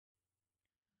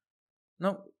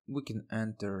Now we can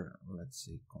enter, let's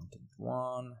say, content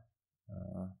 1,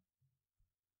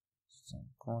 some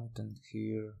content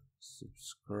here,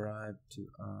 subscribe to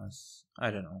us, I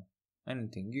don't know,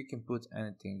 anything. You can put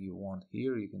anything you want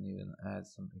here. You can even add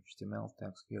some HTML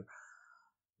tags here,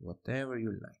 whatever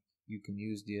you like. You can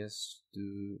use this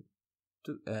to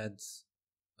add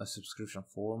a subscription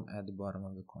form at the bottom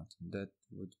of the content. That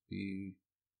would be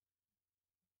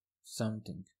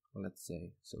something, let's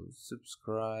say. So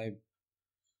subscribe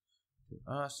to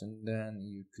us, and then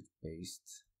you could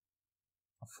paste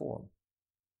a form.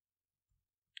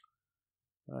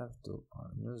 Subscribe to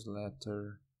our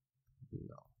newsletter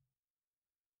below.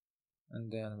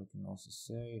 And then we can also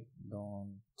say,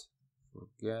 don't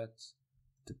forget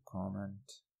to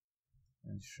comment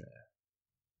and share.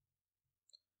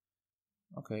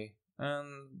 Okay,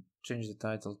 and change the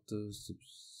title to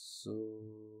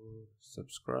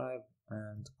subscribe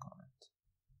and comment.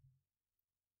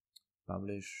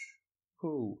 Publish.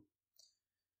 Cool.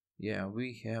 Yeah,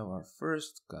 we have our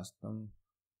first custom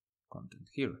content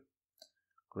here.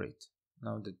 Great.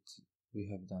 Now that we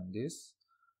have done this,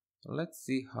 let's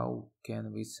see how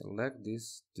can we select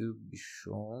this to be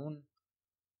shown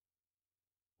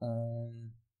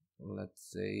on,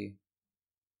 let's say,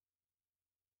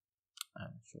 I'm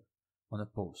not sure, on a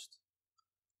post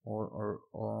or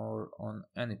on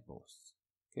any post.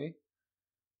 Okay,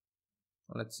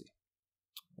 let's see.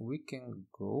 We can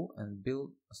go and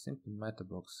build a simple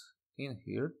Metabox in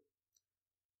here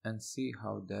and see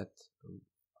how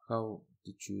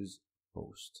to choose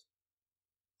post.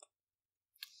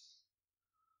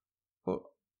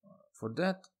 For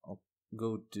that, I'll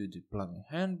go to the plugin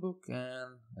handbook,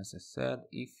 and as I said,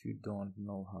 if you don't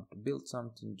know how to build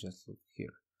something, just look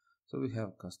here. So we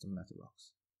have custom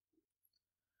Metabox.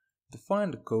 To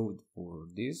find the code for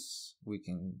this, we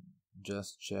can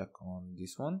just check on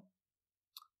this one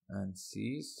and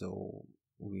see. So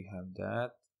we have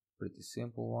that pretty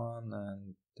simple one,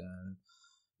 and then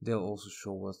they'll also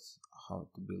show us how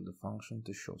to build a function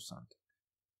to show something,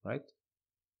 right?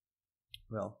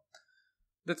 Well,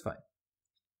 that's fine,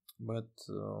 but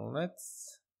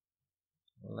let's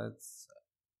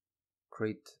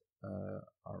create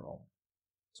our own.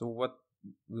 So what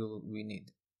will we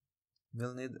need?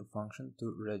 We'll need a function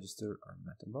to register our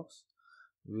Metabox.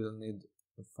 We'll need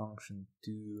a function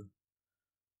to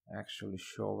actually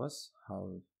show us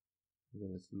how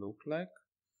will it look like,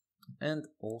 and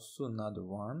also another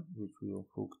one which we will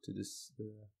hook to this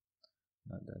to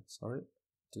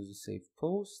the save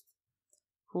post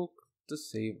hook to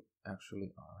save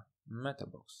actually our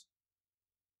Metabox.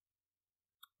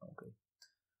 Okay,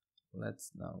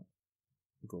 let's now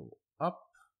go up.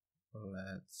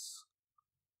 Let's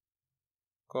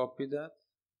copy that.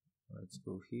 Let's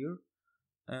go here,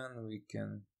 and we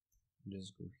can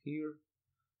just go here,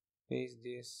 paste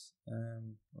this,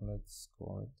 and let's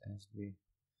call it SP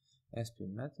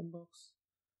Metabox,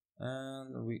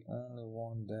 and we only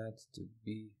want that to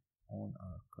be on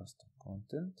our custom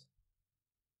content.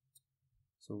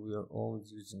 So we are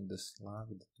always using the slug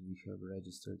that we have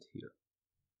registered here.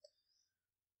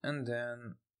 And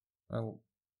then, well,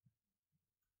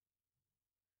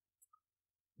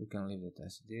 we can leave it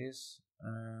as this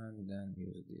and then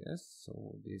use this.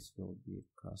 So this will be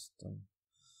custom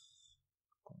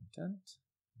content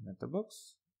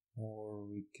Metabox, or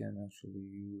we can actually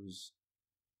use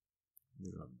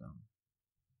drop down.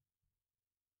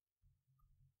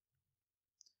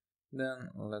 Then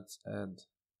let's add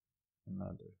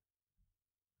another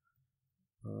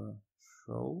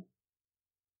show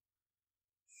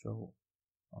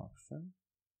option.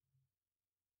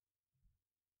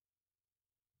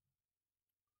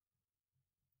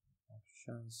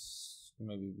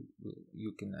 Maybe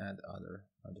you can add other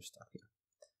stuff here,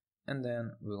 and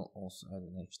then we'll also add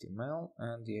an HTML,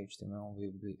 and the HTML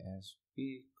will be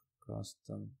SP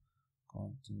custom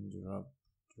content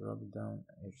drop down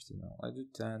HTML. I do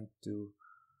tend to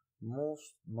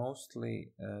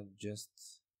mostly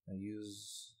just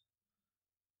use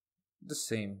the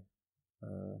same.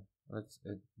 Let's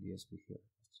add the SP here.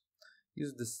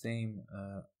 Use the same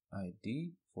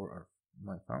ID for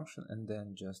my function, and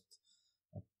then just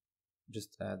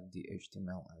add the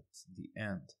HTML at the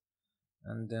end,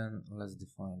 and then let's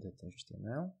define that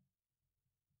HTML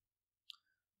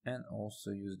and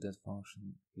also use that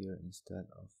function here instead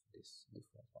of this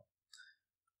default one.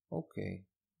 Okay,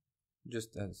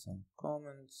 just add some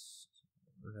comments,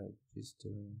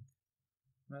 registering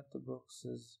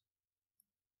Metaboxes.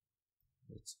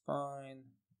 That's fine.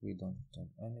 We don't return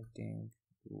anything.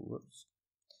 Whoops,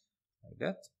 like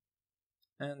that.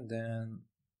 And then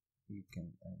you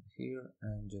can add here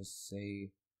and just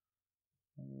say,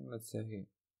 let's say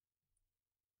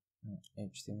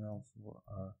HTML for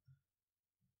our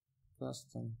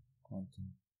custom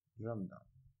content dropdown.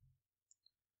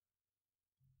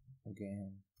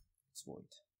 Again, it's void.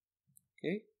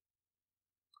 Okay.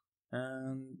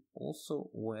 And also,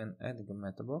 when adding a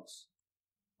Metabox,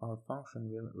 our function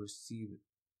will receive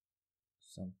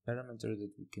some parameter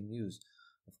that we can use.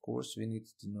 Of course, we need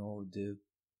to know the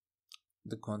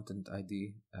content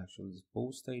ID, actually the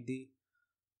post ID,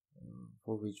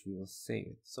 for which we will save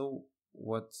it. So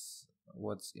what's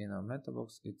in our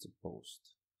Metabox? It's a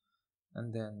post,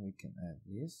 and then we can add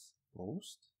this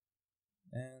post,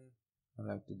 and I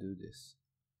like to do this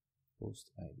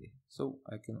post ID, so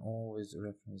I can always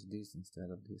reference this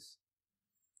instead of this.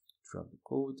 Drop the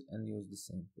code and use the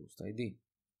same post ID.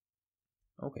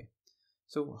 Okay,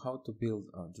 so how to build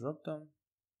our dropdown?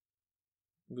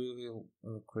 We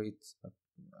will create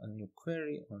a new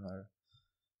query on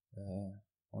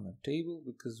our table,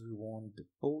 because we want the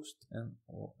post and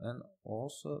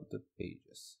also the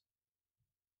pages.